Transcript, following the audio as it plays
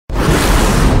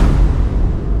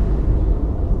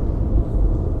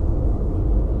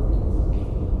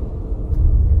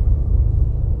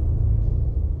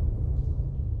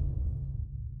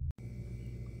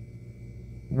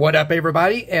What up,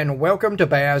 everybody, and welcome to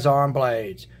Baz on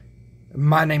Blades.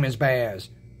 My name is Baz,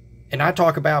 and I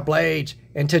talk about blades,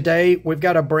 and today we've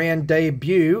got a brand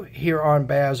debut here on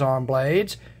Baz on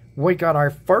Blades. We got our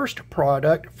first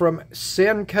product from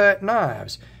Sencut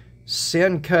Knives.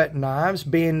 Sencut Knives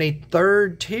being the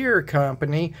third-tier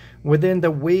company within the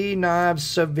We Knives,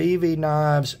 Civivi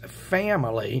Knives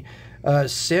family.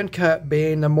 Sencut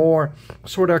being the more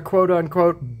sort of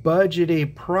quote-unquote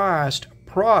budgety priced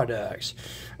products.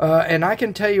 And I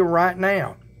can tell you right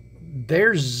now,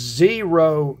 there's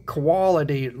zero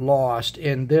quality lost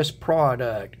in this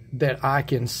product that I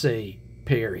can see,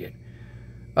 period.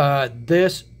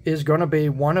 This is going to be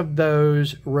one of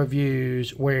those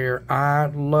reviews where I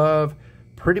love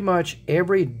pretty much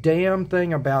every damn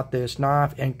thing about this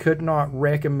knife and could not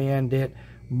recommend it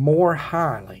more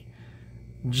highly.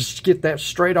 Just get that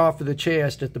straight off of the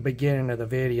chest at the beginning of the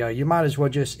video. You might as well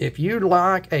just, if you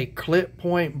like a clip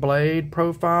point blade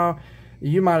profile,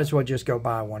 you might as well just go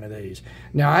buy one of these.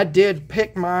 Now, I did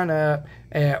pick mine up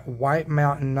at White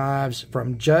Mountain Knives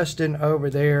from Justin over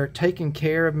there, taking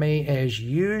care of me as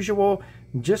usual,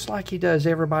 just like he does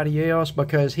everybody else,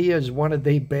 because he is one of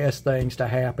the best things to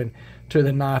happen to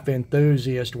the knife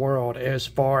enthusiast world as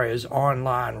far as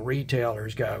online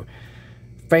retailers go.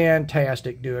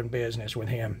 Fantastic doing business with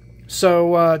him.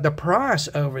 So the price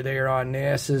over there on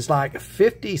this is like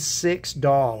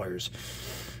 $56.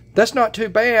 That's not too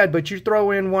bad, but you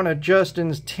throw in one of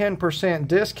Justin's 10%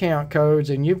 discount codes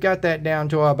and you've got that down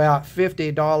to about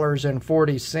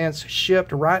 $50.40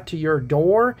 shipped right to your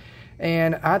door.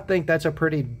 And I think that's a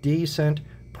pretty decent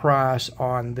price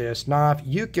on this knife.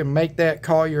 You can make that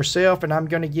call yourself, and I'm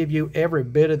going to give you every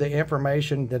bit of the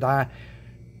information that I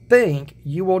think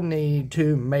you will need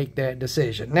to make that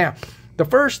decision. Now, the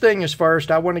first thing is first,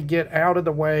 I want to get out of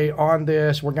the way on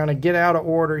this. We're going to get out of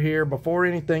order here before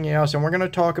anything else, and we're going to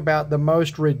talk about the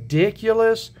most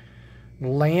ridiculous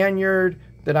lanyard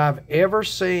that I've ever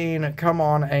seen come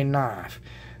on a knife.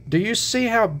 Do you see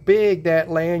how big that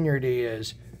lanyard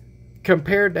is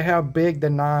compared to how big the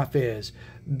knife is?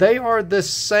 They are the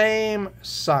same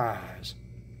size.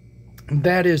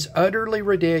 That is utterly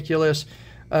ridiculous.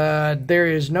 There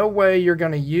is no way you're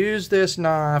going to use this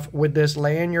knife with this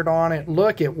lanyard on it.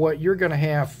 Look at what you're going to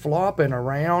have flopping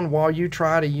around while you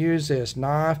try to use this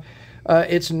knife.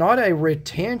 It's not a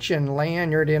retention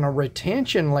lanyard. In a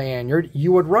retention lanyard,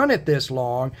 you would run it this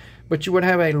long, but you would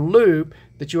have a loop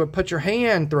that you would put your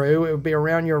hand through. It would be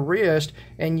around your wrist,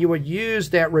 and you would use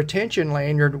that retention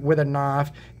lanyard with a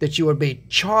knife that you would be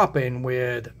chopping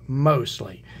with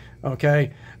mostly.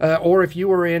 Okay, or if you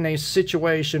were in a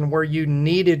situation where you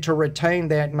needed to retain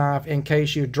that knife in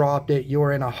case you dropped it, you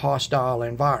were in a hostile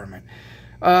environment.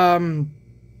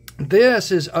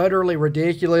 This is utterly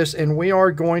ridiculous, and we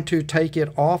are going to take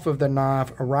it off of the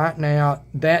knife right now.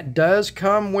 That does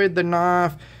come with the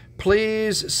knife.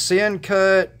 Please,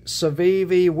 Sencut,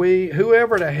 Civivi,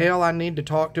 whoever the hell I need to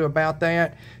talk to about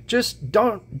that, just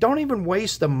don't even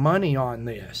waste the money on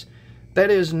this.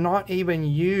 That is not even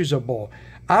usable.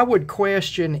 I would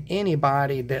question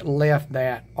anybody that left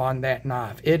that on that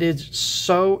knife. It is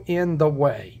so in the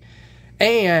way.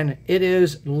 And it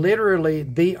is literally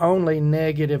the only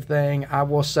negative thing I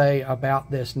will say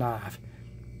about this knife.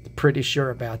 Pretty sure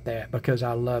about that because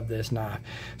I love this knife.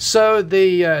 So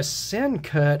the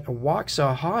Sencut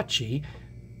Waxahachie,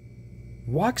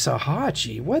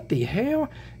 what the hell?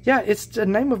 Yeah, it's the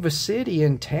name of a city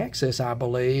in Texas, I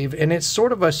believe, and it's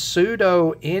sort of a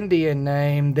pseudo-Indian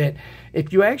name that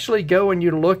if you actually go and you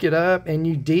look it up and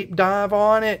you deep dive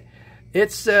on it,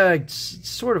 it's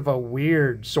sort of a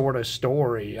weird sort of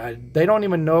story. They don't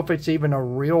even know if it's even a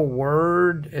real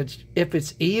word, if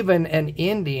it's even an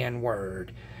Indian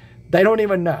word. They don't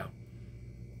even know.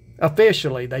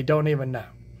 Officially, they don't even know.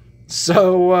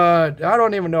 So, I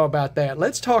don't even know about that.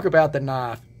 Let's talk about the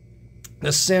knife. The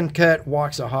Sencut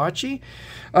Waxahachie.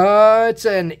 It's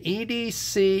an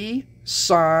EDC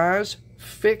size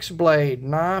fixed blade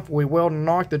knife. We will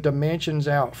knock the dimensions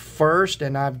out first,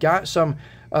 and I've got some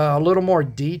a little more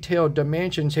detailed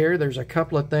dimensions here. There's a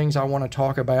couple of things I want to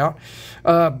talk about.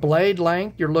 Blade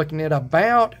length, you're looking at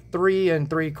about 3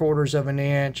 3/4 of an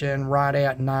inch and right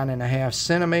at 9.5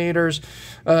 centimeters.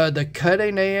 The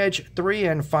cutting edge, 3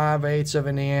 5/8 of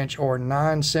an inch or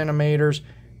 9 centimeters.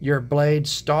 Your blade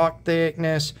stock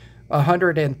thickness,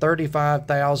 135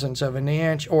 thousandths of an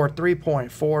inch or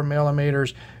 3.4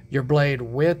 millimeters. Your blade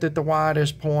width at the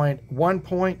widest point,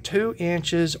 1.2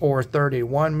 inches or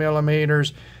 31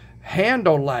 millimeters.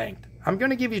 Handle length, I'm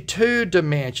going to give you two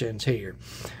dimensions here.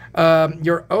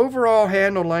 Your overall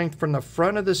handle length from the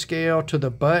front of the scale to the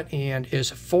butt end is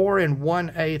 4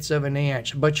 1/8 of an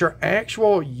inch, but your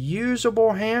actual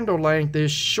usable handle length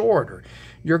is shorter.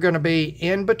 You're going to be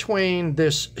in between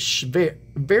this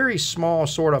very small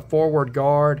sort of forward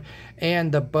guard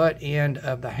and the butt end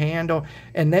of the handle,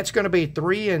 and that's going to be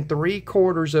 3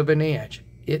 3/4 of an inch.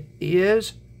 It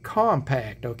is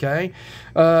compact, okay?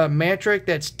 Metric,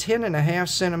 that's 10.5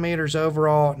 centimeters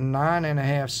overall,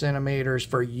 9.5 centimeters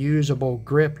for usable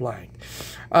grip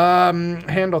length.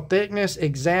 Handle thickness,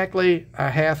 exactly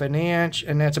 1/2 inch,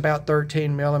 and that's about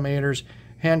 13 millimeters.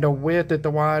 Handle width at the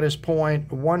widest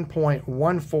point,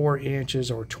 1.14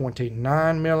 inches or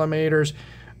 29 millimeters.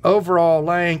 Overall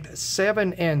length,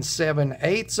 7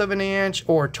 7/8 of an inch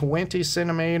or 20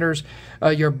 centimeters.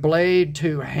 Your blade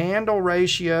to handle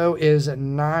ratio is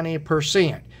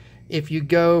 90%. If you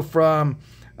go from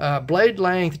blade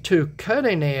length to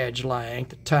cutting edge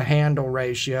length to handle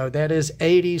ratio, that is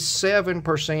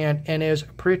 87% and is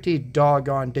pretty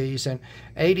doggone decent.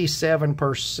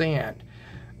 87%.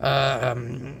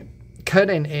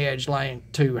 Cutting edge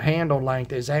length to handle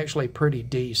length is actually pretty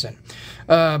decent.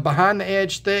 Behind the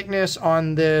edge thickness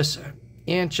on this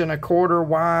 1.25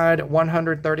 wide,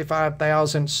 135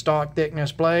 thousandths stock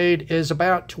thickness blade is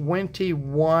about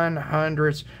 21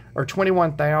 hundredths or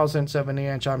 21 thousandths of an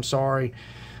inch, I'm sorry.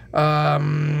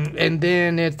 And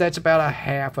then that's about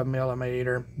 1/2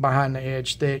 millimeter behind the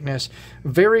edge thickness.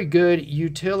 Very good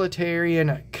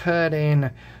utilitarian cutting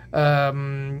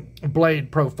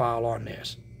blade profile on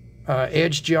this.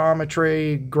 Edge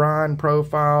geometry, grind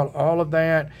profile, all of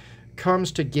that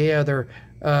comes together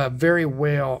very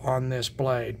well on this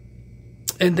blade.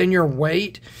 And then your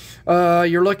weight,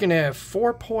 you're looking at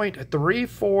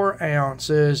 4.34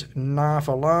 ounces knife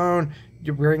alone.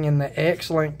 You bring in the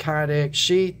excellent Kydex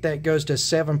sheet that goes to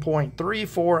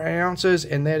 7.34 ounces,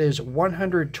 and that is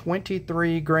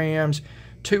 123 grams,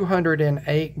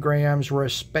 208 grams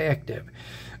respective.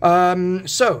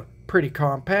 So pretty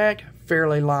compact,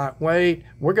 fairly lightweight.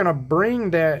 We're going to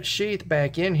bring that sheath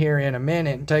back in here in a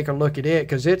minute and take a look at it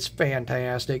because it's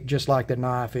fantastic, just like the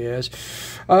knife is.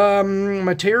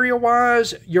 Material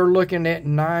wise, you're looking at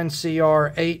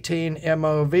 9CR18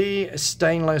 MOV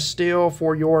stainless steel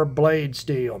for your blade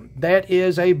steel. That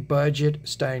is a budget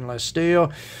stainless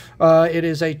steel. It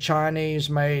is a Chinese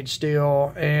made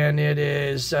steel, and it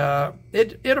is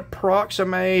it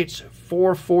approximates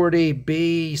 440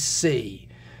 BC.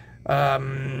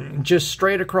 Just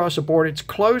straight across the board. It's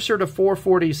closer to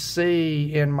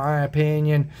 440C in my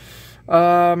opinion,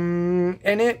 and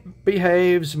it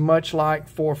behaves much like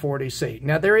 440C.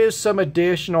 Now there is some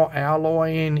additional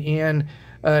alloying in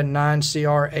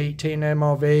 9CR18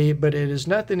 MOV, but it is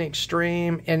nothing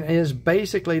extreme and is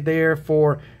basically there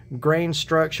for grain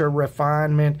structure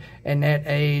refinement, and that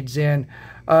aids in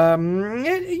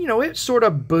it sort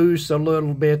of boosts a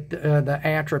little bit the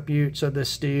attributes of the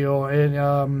steel. It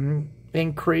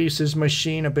increases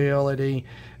machinability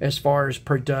as far as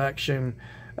production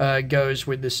goes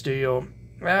with the steel.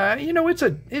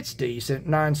 It's decent.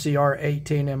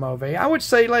 9CR18 MOV. I would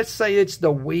say, let's say it's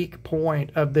the weak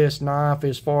point of this knife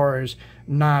as far as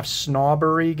knife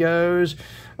snobbery goes.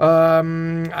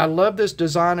 I love this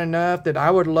design enough that I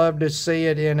would love to see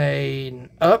it in an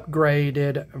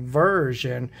upgraded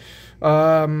version.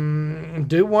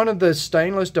 Do one of the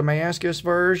stainless Damascus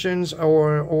versions,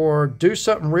 or do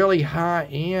something really high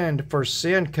end for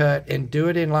Sencut and do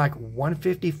it in like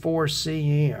 154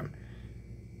 cm.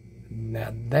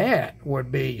 Now that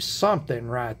would be something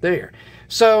right there.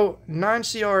 So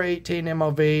 9CR18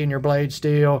 MOV in your blade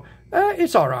steel,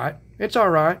 it's all right. It's all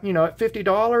right. At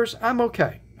 $50, I'm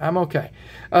okay. I'm okay.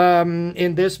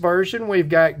 In this version, we've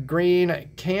got green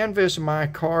canvas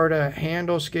micarta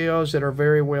handle scales that are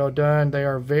very well done. They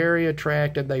are very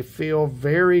attractive. They feel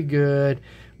very good.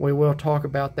 We will talk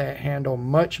about that handle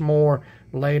much more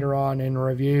later on in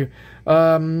review.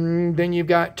 Then you've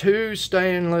got two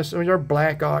stainless, they're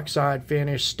black oxide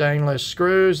finish stainless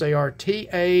screws. They are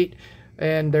T8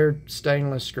 and they're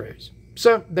stainless screws.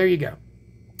 So there you go.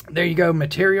 There you go.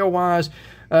 Material wise,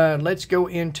 let's go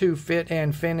into fit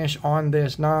and finish on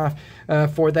this knife.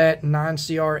 For that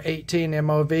 9CR18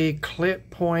 MOV clip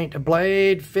point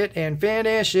blade, fit and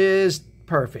finish is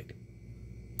perfect.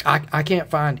 I can't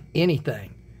find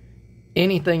anything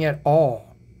at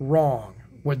all wrong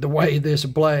with the way this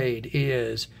blade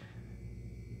is.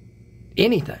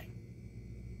 Anything.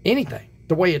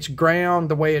 The way it's ground,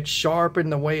 the way it's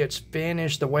sharpened, the way it's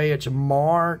finished, the way it's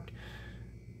marked.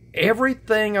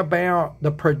 Everything about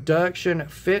the production,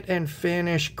 fit and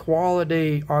finish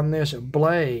quality on this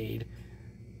blade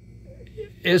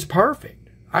is perfect.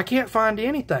 I can't find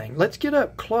anything. Let's get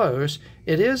up close.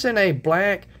 It is in a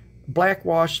black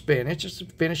wash finish. It's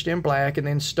finished in black and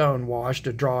then stone washed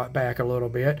to draw it back a little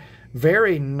bit.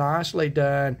 Very nicely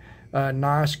done.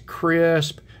 Nice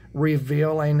crisp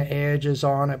revealing edges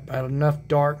on it, enough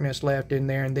darkness left in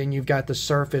there, and then you've got the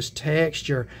surface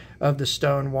texture of the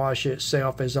stone wash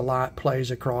itself as the light plays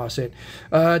across it.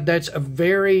 That's a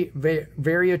very, very,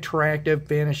 very attractive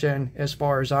finishing as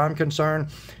far as I'm concerned.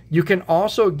 You can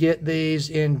also get these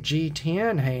in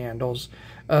G10 handles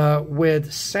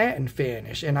with satin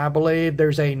finish, and I believe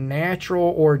there's a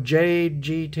natural or jade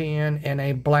G10 and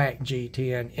a black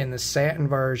G10 in the satin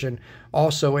version,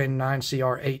 also in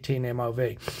 9CR 18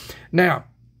 MOV. Now,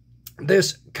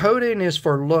 this coating is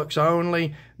for looks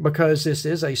only because this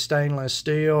is a stainless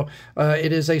steel.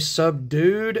 It is a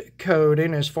subdued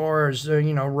coating as far as,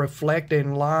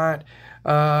 reflecting light.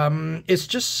 It's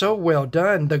just so well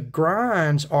done. The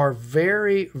grinds are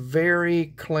very,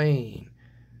 very clean.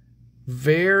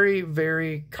 Very,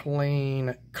 very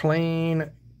clean.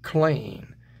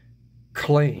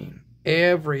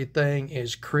 Everything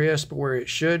is crisp where it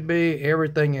should be.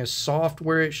 Everything is soft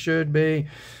where it should be.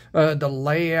 The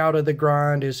layout of the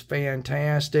grind is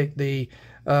fantastic. The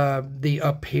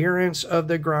appearance of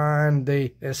the grind,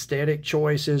 the aesthetic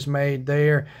choices made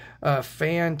there,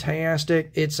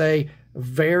 fantastic. It's a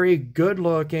very good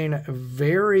looking,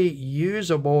 very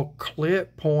usable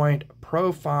clip point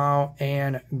profile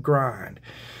and grind.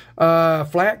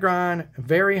 Flat grind,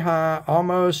 very high,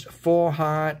 almost full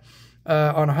height,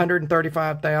 on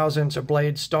 135 thousandths of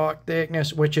blade stock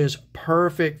thickness, which is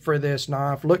perfect for this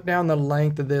knife. Look down the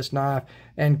length of this knife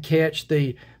and catch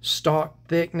the stock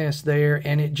thickness there,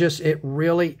 and it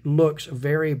really looks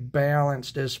very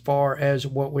balanced as far as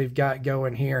what we've got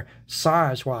going here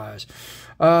size-wise.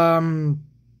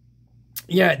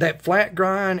 Yeah, that flat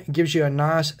grind gives you a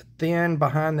nice thin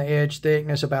behind the edge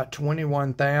thickness, about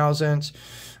 21 thousandths.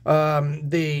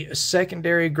 The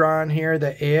secondary grind here,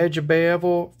 the edge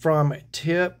bevel from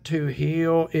tip to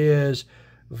heel, is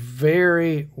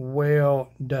very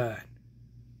well done.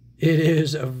 It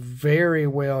is very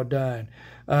well done.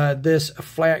 This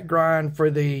flat grind for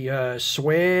the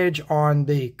swedge on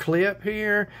the clip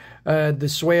here, the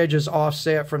swedge is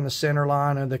offset from the center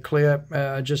line of the clip,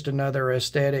 just another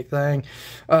aesthetic thing.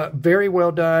 Very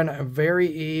well done, very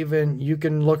even. You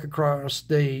can look across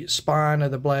the spine of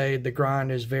the blade. The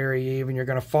grind is very even. You're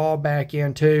going to fall back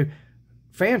into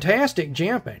fantastic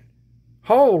jimping.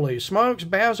 Holy smokes,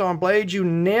 Baz on Blades, you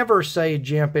never say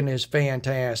jimping is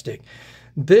fantastic.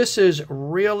 This is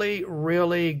really,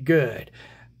 really good.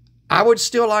 I would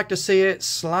still like to see it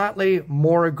slightly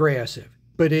more aggressive,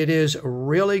 but it is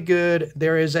really good.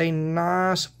 There is a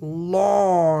nice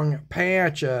long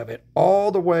patch of it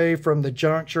all the way from the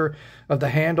juncture of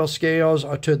the handle scales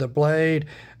to the blade,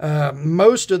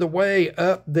 most of the way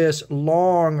up this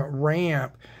long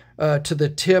ramp to the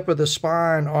tip of the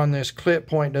spine on this clip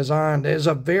point design. There's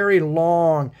a very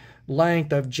long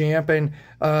length of jimping,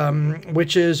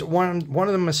 which is one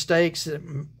of the mistakes that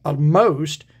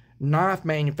most knife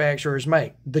manufacturers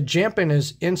make. The jimping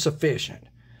is insufficient.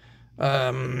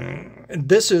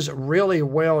 This is really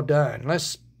well done.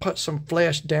 Let's put some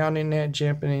flesh down in that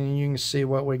jimping and you can see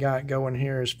what we got going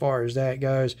here as far as that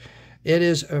goes. It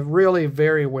is really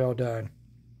very well done.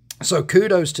 So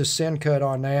kudos to Sencut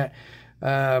on that.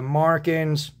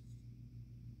 Markings,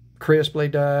 crisply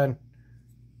done.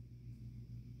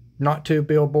 Not too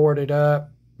billboarded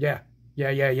up. Yeah.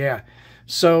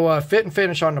 So fit and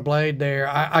finish on the blade there.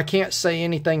 I can't say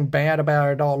anything bad about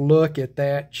it at all. Look at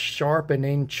that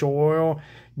sharpening choil.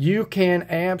 You can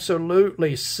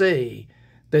absolutely see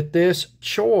that this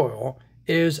choil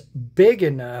is big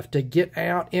enough to get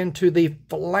out into the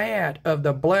flat of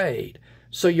the blade.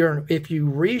 So if you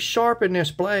resharpen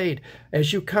this blade,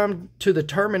 as you come to the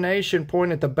termination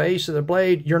point at the base of the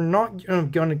blade, you're not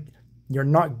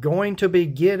going to be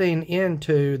getting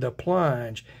into the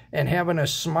plunge and having a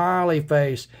smiley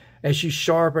face as you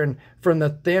sharpen from the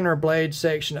thinner blade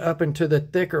section up into the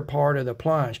thicker part of the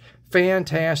plunge.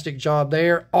 Fantastic job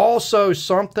there. Also,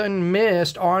 something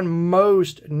missed on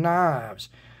most knives.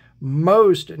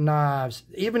 Most knives,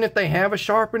 even if they have a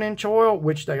sharpening choil,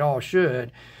 which they all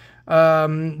should,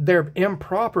 they're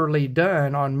improperly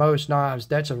done on most knives.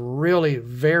 That's really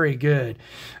very good.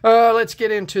 Let's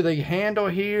get into the handle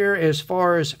here. As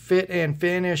far as fit and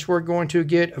finish, we're going to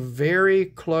get very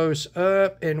close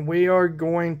up and we are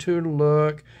going to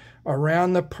look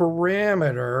around the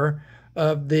perimeter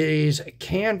of these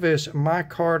canvas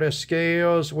micarta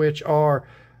scales, which are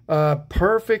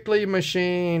perfectly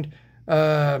machined,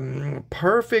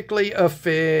 perfectly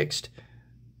affixed,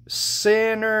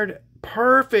 centered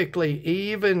perfectly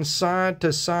even side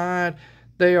to side.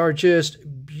 They are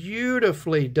just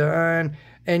beautifully done.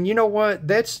 And you know what?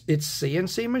 It's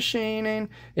CNC machining.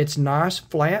 It's nice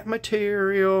flat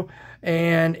material,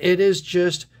 and it is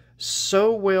just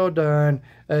so well done.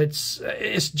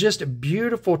 It's just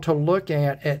beautiful to look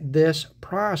at this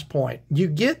price point. You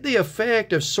get the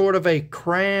effect of sort of a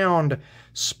crowned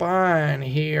spine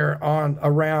here on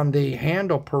around the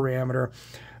handle perimeter,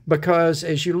 because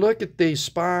as you look at the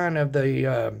spine of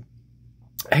the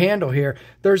handle here,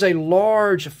 there's a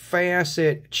large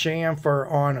facet chamfer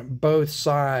on both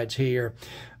sides here,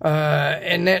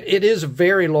 and that it is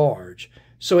very large.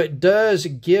 So it does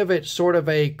give it sort of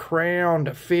a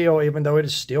crowned feel, even though it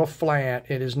is still flat.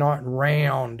 It is not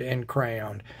round and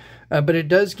crowned. But it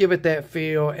does give it that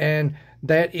feel, and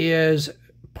that is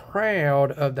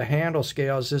proud of the handle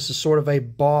scales. This is sort of a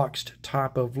boxed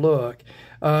type of look.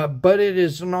 But it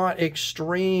is not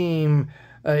extreme.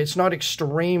 It's not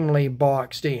extremely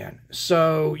boxed in.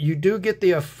 So you do get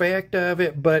the effect of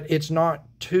it, but it's not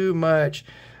too much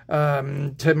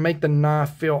to make the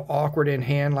knife feel awkward in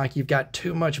hand, like you've got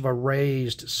too much of a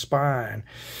raised spine.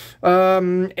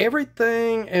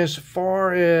 Everything as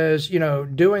far as, you know,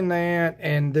 doing that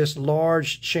and this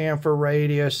large chamfer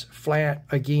radius flat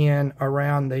again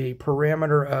around the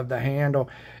perimeter of the handle,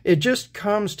 it just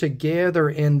comes together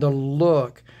in the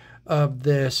look of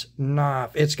this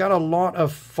knife. It's got a lot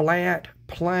of flat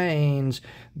planes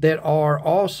that are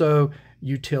also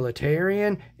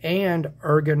utilitarian and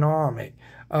ergonomic.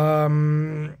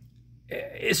 I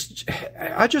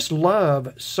just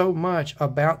love so much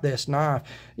about this knife.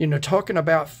 You know, talking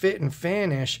about fit and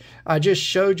finish, I just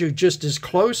showed you just as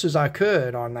close as I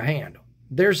could on the handle.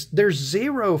 There's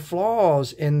zero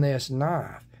flaws in this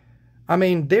knife. I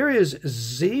mean, there is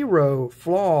zero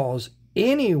flaws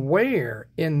anywhere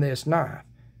in this knife.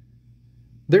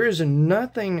 There is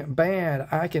nothing bad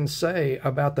I can say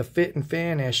about the fit and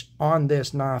finish on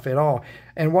this knife at all.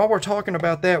 And while we're talking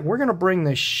about that, we're going to bring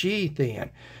the sheath in.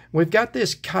 We've got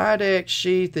this Kydex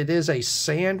sheath. It is a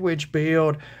sandwich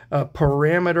build,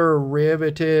 perimeter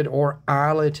riveted or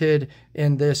eyeleted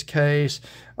in this case.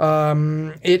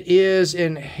 It is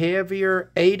in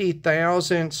heavier 80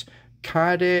 thousandths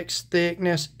Kydex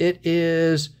thickness. It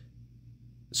is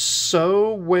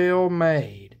so well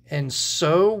made and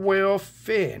so well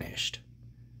finished.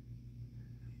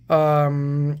 I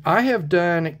have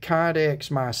done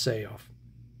Kydex myself.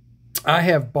 I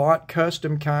have bought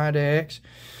custom Kydex.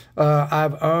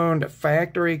 I've owned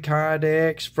factory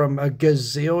Kydex from a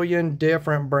gazillion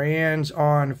different brands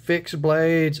on fixed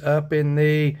blades up in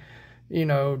the, you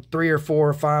know, $300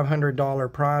 or $400 or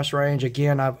 $500 price range.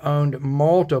 Again, I've owned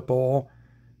multiple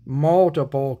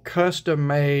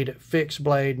custom-made fixed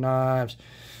blade knives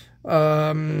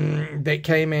that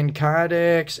came in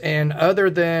Kydex, and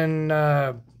other than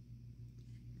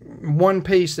one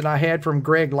piece that I had from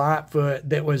Greg Lightfoot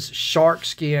that was shark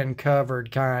skin covered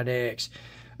Kydex,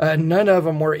 none of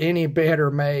them were any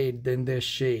better made than this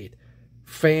sheath.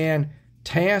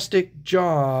 Fantastic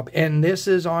job, and this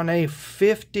is on a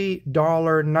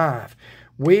 $50 knife.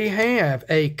 We have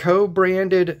a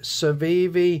co-branded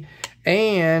Civivi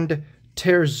and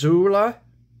Terzula.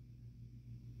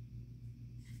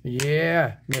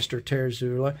 Yeah, Mr.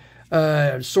 Terzula.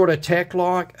 Sort of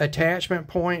Tech-Lock attachment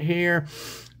point here.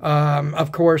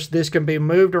 Of course, this can be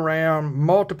moved around,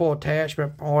 multiple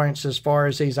attachment points as far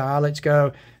as these eyelets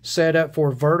go. Set up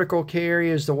for vertical carry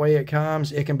is the way it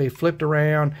comes. It can be flipped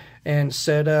around and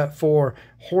set up for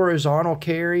horizontal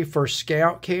carry, for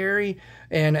scout carry.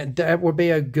 And that would be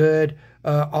a good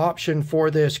option for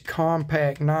this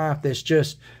compact knife that's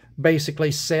just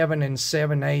basically 7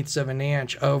 7/8 of an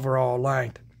inch overall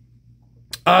length.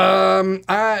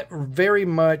 I very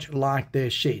much like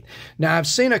this sheath. Now, I've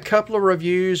seen a couple of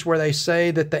reviews where they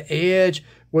say that the edge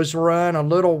was run a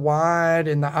little wide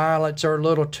and the eyelets are a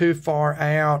little too far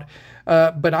out.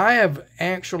 But I have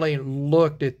actually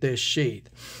looked at this sheath,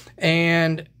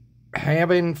 and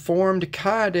having formed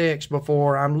Kydex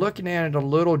before, I'm looking at it a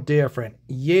little different.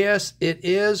 Yes, it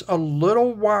is a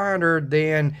little wider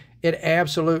than it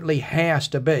absolutely has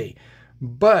to be,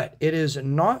 but it is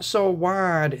not so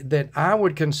wide that I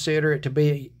would consider it to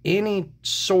be any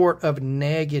sort of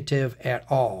negative at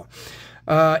all.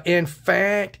 In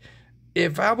fact,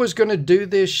 if I was going to do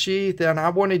this sheath and I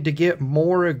wanted to get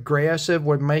more aggressive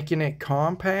with making it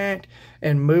compact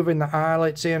and moving the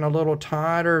eyelets in a little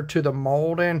tighter to the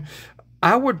molding,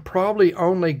 I would probably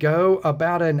only go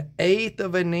about 1/8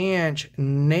 of an inch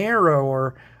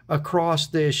narrower across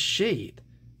this sheath.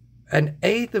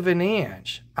 1/8 of an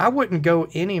inch. I wouldn't go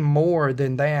any more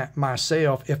than that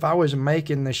myself if I was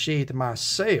making the sheath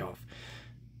myself.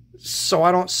 So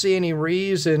I don't see any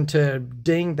reason to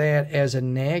ding that as a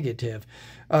negative.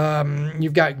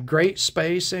 You've got great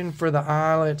spacing for the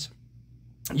eyelets.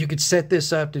 You could set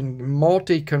this up in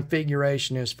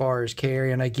multi-configuration as far as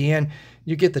carry. And again,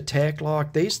 you get the tech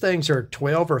lock. These things are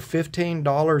 $12 or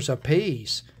 $15 a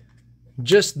piece.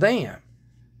 Just them.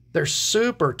 They're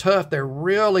super tough. They're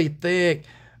really thick,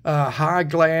 high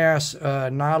glass,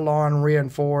 nylon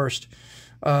reinforced,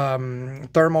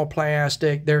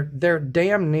 thermoplastic. They're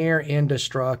damn near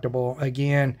indestructible.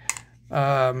 Again,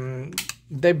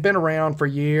 they've been around for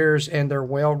years and they're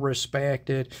well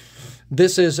respected.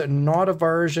 This is not a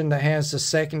version that has the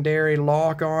secondary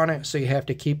lock on it, so you have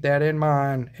to keep that in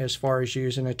mind as far as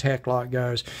using a tech lock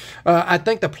goes. I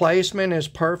think the placement is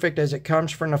perfect as it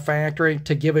comes from the factory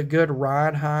to give it good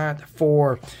ride height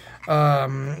for,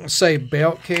 say,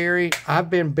 belt carry. I've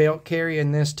been belt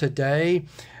carrying this today,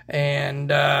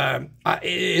 and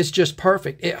it's just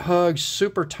perfect. It hugs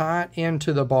super tight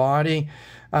into the body.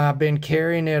 I've been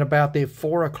carrying it about the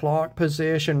 4 o'clock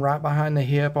position right behind the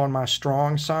hip on my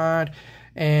strong side,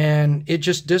 and it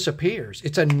just disappears.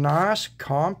 It's a nice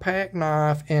compact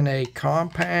knife in a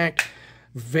compact,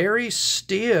 very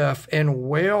stiff and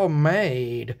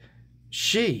well-made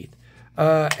sheath.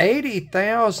 80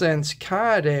 thousandths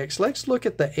Kydex. Let's look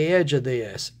at the edge of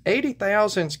this. 80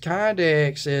 thousandths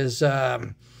Kydex is...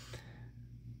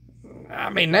 I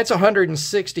mean, that's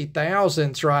 160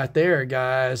 thousandths right there,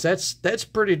 guys. That's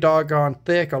pretty doggone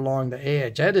thick along the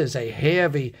edge. That is a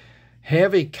heavy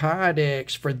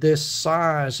Kydex for this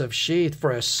size of sheath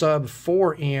for a sub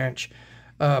 4-inch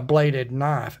bladed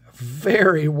knife.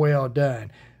 Very well done.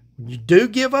 You do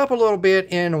give up a little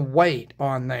bit in weight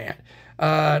on that.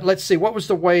 Let's see, what was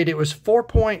the weight? It was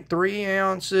 4.3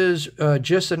 ounces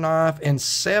just a knife and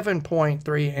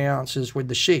 7.3 ounces with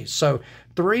the sheath. So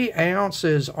 3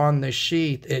 ounces on the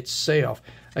sheath itself.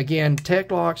 Again,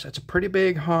 tech locks, that's a pretty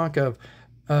big hunk of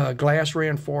glass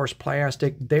reinforced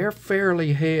plastic. They're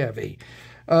fairly heavy.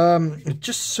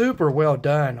 Just super well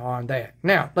done on that.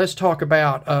 Now, let's talk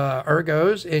about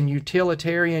ergos and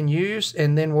utilitarian use,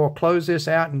 and then we'll close this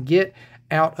out and get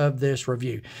out of this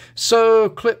review. So,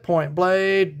 clip point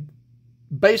blade.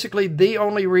 Basically, the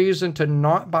only reason to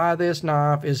not buy this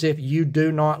knife is if you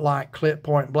do not like clip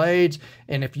point blades.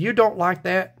 And if you don't like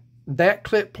that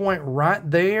clip point right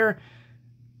there,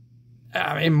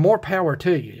 I mean, more power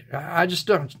to you. I just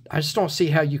don't see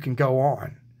how you can go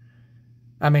on.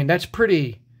 I mean, that's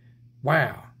pretty,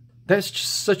 wow. That's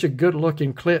just such a good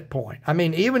looking clip point. I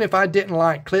mean, even if I didn't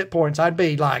like clip points, I'd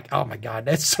be like, oh my God,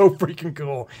 that's so freaking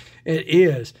cool. It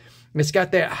is. It's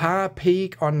got that high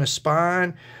peak on the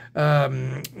spine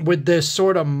with this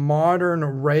sort of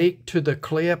modern rake to the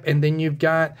clip. And then you've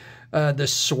got the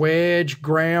swedge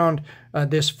ground.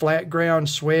 This flat ground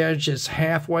swedge is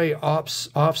halfway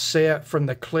offset from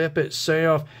the clip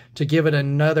itself to give it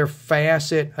another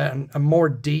facet, a more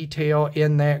detail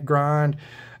in that grind.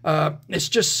 It's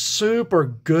just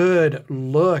super good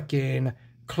looking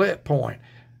clip point.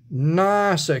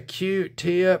 Nice acute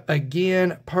tip.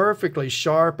 Again, perfectly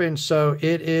sharpened. So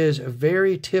it is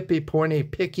very tippy, pointy,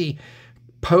 picky,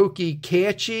 pokey,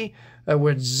 catchy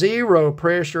with zero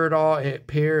pressure at all. It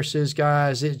pierces,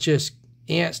 guys. It just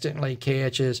instantly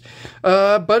catches.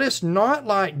 But it's not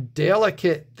like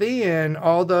delicate thin,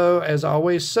 although, as I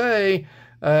always say,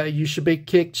 you should be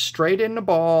kicked straight in the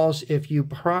balls if you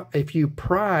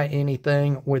pry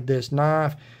anything with this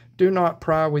knife. Do not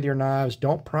pry with your knives.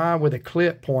 Don't pry with a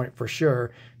clip point for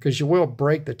sure, because you will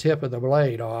break the tip of the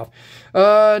blade off.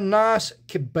 Nice,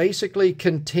 basically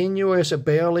continuous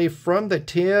belly from the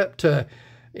tip to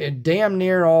damn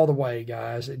near all the way,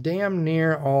 guys. Damn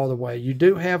near all the way. You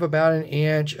do have about an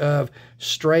inch of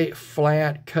straight,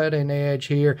 flat cutting edge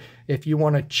here if you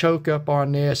want to choke up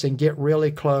on this and get really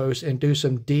close and do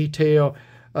some detail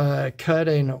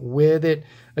cutting with it.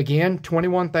 Again,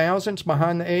 21 thousandths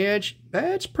behind the edge.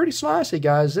 That's pretty slicey,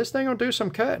 guys. This thing will do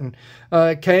some cutting.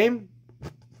 Came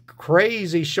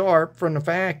crazy sharp from the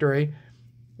factory.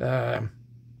 The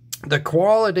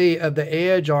quality of the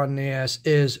edge on this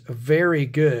is very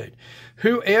good.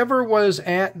 Whoever was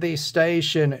at the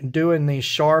station doing the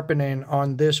sharpening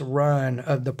on this run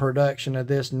of the production of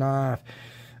this knife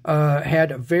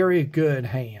had very good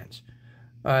hands.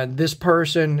 This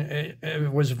person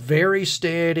was very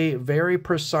steady, very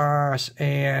precise,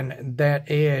 and that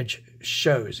edge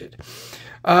shows it.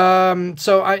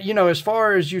 So as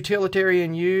far as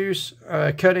utilitarian use,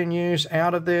 cutting use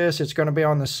out of this, it's going to be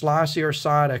on the slicier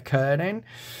side of cutting.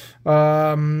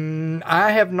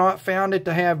 I have not found it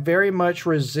to have very much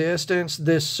resistance.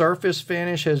 This surface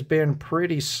finish has been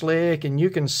pretty slick, and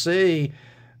you can see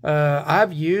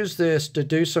I've used this to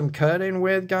do some cutting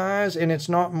with, guys, and it's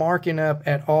not marking up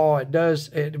at all.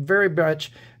 It very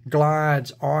much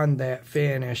glides on that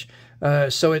finish.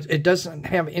 So it doesn't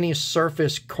have any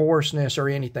surface coarseness or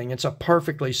anything. It's a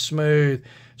perfectly smooth,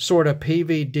 sort of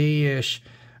PVD-ish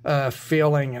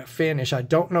feeling finish. I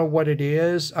don't know what it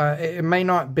is. It may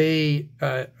not be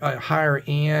a higher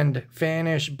end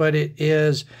finish, but it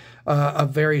is a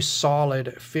very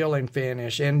solid feeling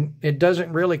finish, and it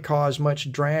doesn't really cause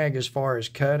much drag as far as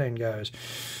cutting goes.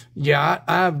 Yeah,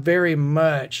 I very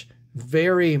much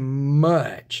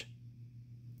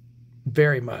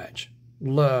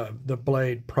love the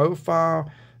blade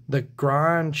profile, the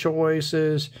grind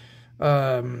choices,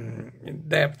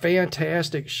 that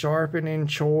fantastic sharpening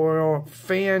choil,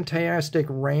 fantastic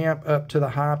ramp up to the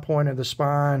high point of the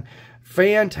spine,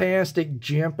 fantastic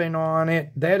jimping on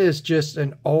it. That is just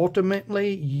an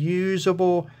ultimately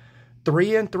usable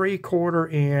 3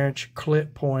 3/4 inch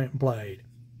clip point blade.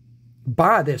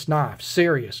 Buy this knife,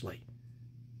 seriously.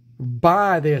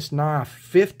 Buy this knife,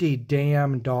 $50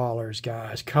 damn,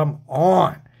 guys. Come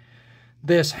on.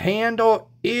 This handle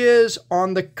is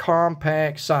on the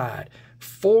compact side.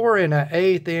 4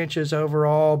 1/8 inches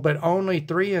overall, but only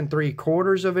 3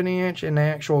 3/4 of an inch in the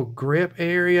actual grip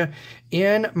area.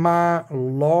 In my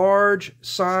large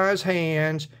size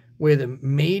hands with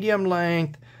medium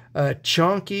length,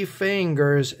 chunky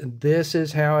fingers, this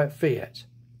is how it fits.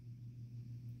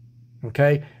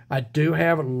 Okay, I do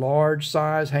have large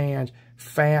size hands,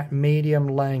 fat, medium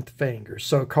length fingers.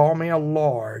 So call me a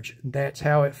large. That's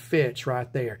how it fits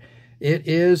right there. It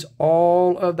is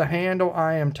all of the handle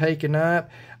I am taking up.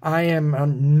 I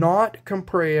am not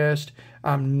compressed.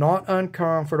 I'm not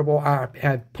uncomfortable. I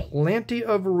have plenty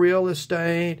of real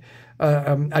estate.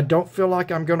 I don't feel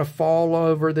like I'm going to fall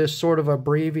over this sort of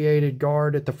abbreviated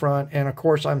guard at the front. And of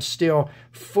course, I'm still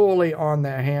fully on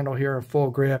that handle here in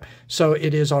full grip. So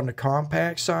it is on the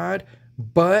compact side.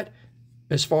 But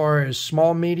as far as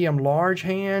small, medium, large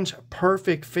hands,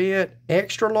 perfect fit.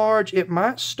 Extra large, it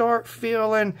might start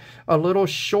feeling a little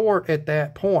short at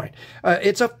that point.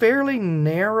 It's a fairly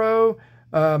narrow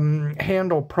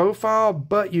handle profile,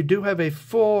 but you do have a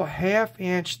full 1/2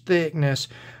 inch thickness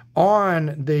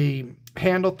on the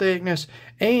handle thickness,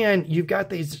 and you've got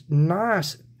these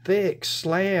nice thick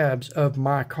slabs of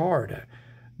micarta.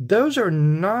 Those are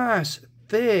nice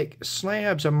thick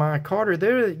slabs of micarta.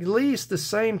 They're at least the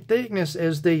same thickness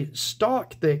as the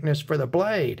stock thickness for the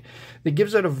blade. That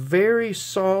gives it a very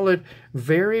solid,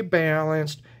 very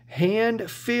balanced, hand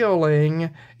feeling,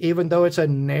 even though it's a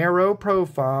narrow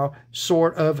profile,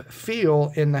 sort of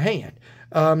feel in the hand.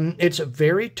 It's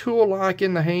very tool-like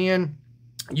in the hand.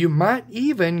 You might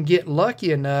even get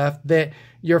lucky enough that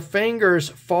your fingers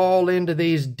fall into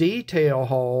these detail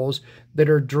holes that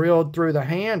are drilled through the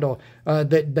handle,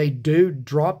 that they do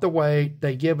drop the weight.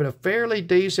 They give it a fairly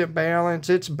decent balance.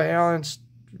 It's balanced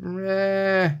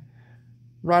right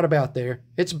about there.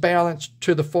 It's balanced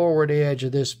to the forward edge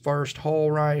of this first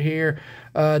hole right here.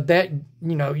 That,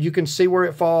 you know, you can see where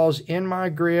it falls in my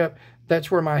grip.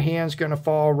 That's where my hand's going to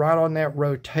fall, right on that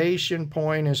rotation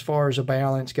point as far as the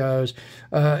balance goes.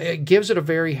 It gives it a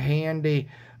very handy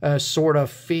sort of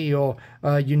feel.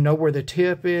 You know where the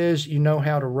tip is. You know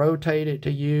how to rotate it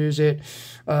to use it.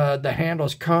 The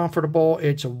handle's comfortable.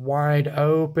 It's wide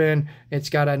open. It's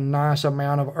got a nice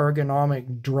amount of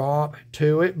ergonomic drop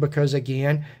to it because,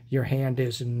 again, your hand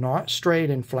is not straight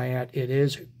and flat. It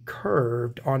is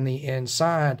curved on the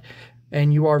inside.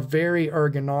 And you are very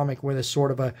ergonomic with a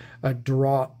sort of a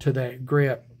drop to that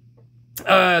grip.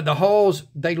 The holes,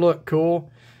 they look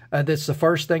cool. That's the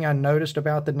first thing I noticed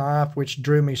about the knife, which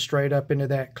drew me straight up into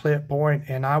that clip point,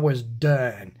 and I was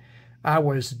done. I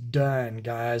was done,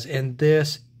 guys. And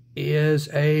this is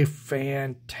a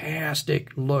fantastic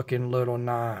looking little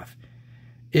knife.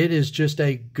 It is just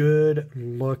a good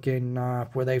looking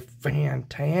knife with a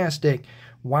fantastic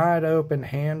wide open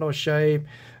handle shape.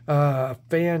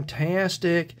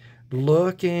 Fantastic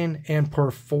looking and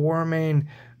performing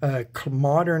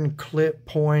modern clip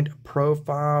point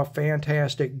profile.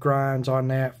 Fantastic grinds on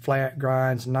that, flat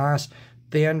grinds, nice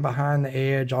thin behind the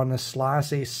edge on the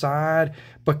slicey side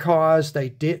because they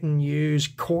didn't use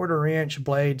 1/4 inch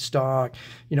blade stock.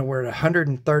 You know, we're at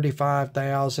 135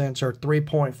 thousandths or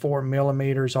 3.4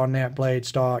 millimeters on that blade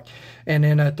stock. And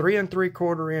in a 3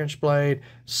 3/4 inch blade,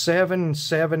 7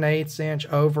 7/8 inch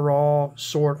overall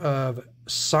sort of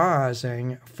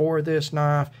sizing for this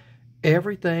knife,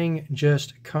 everything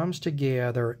just comes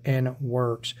together and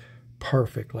works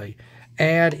perfectly.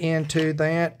 Add into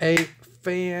that a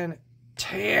fantastic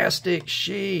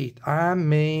sheath. I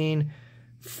mean,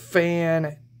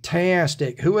 fantastic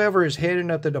fantastic. Whoever is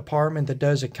heading up the department that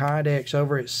does the Kydex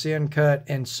over at Sencut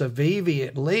and Civivi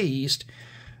at least,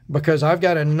 because I've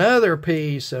got another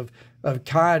piece of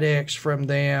Kydex from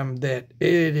them that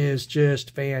it is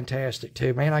just fantastic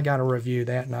too. Man, I got to review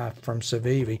that knife from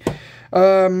Civivi.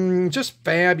 Just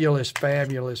fabulous,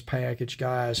 fabulous package,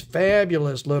 guys.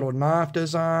 Fabulous little knife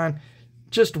design.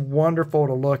 Just wonderful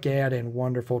to look at and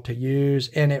wonderful to use.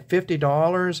 And at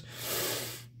 $50,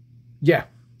 yeah,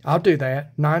 I'll do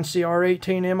that.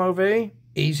 9CR18 MOV.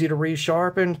 Easy to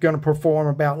resharpen, going to perform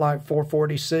about like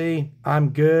 440C. I'm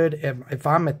good. If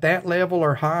I'm at that level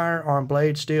or higher on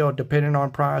blade steel, depending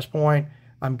on price point,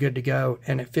 I'm good to go.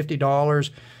 And at $50,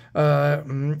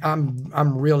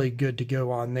 I'm really good to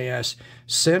go on this.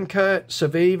 Sencut,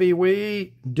 Civivi,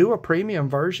 we do a premium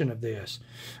version of this.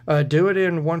 Do it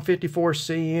in 154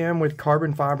 cm with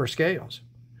carbon fiber scales.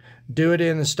 Do it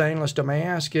in the stainless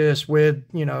Damascus with,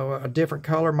 you know, a different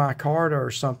color micarta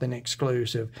or something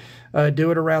exclusive.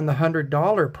 Do it around the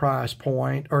 $100 price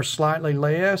point or slightly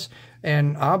less,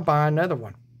 and I'll buy another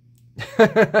one.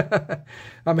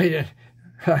 I mean,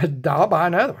 I'll buy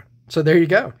another one. So there you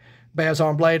go. Baz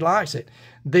on Blade likes it.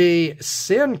 The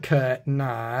Sencut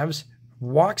knives,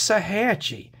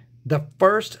 Waxahachie, the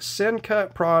first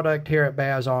Sencut product here at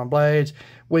Baz on Blades.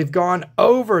 We've gone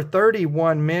over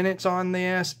 31 minutes on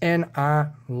this, and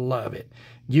I love it.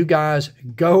 You guys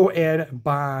go and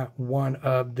buy one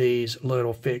of these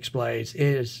little fixed blades.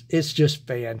 It's just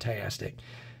fantastic.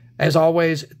 As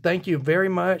always, thank you very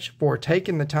much for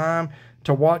taking the time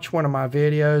to watch one of my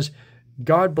videos.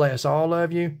 God bless all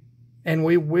of you, and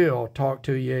we will talk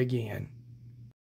to you again.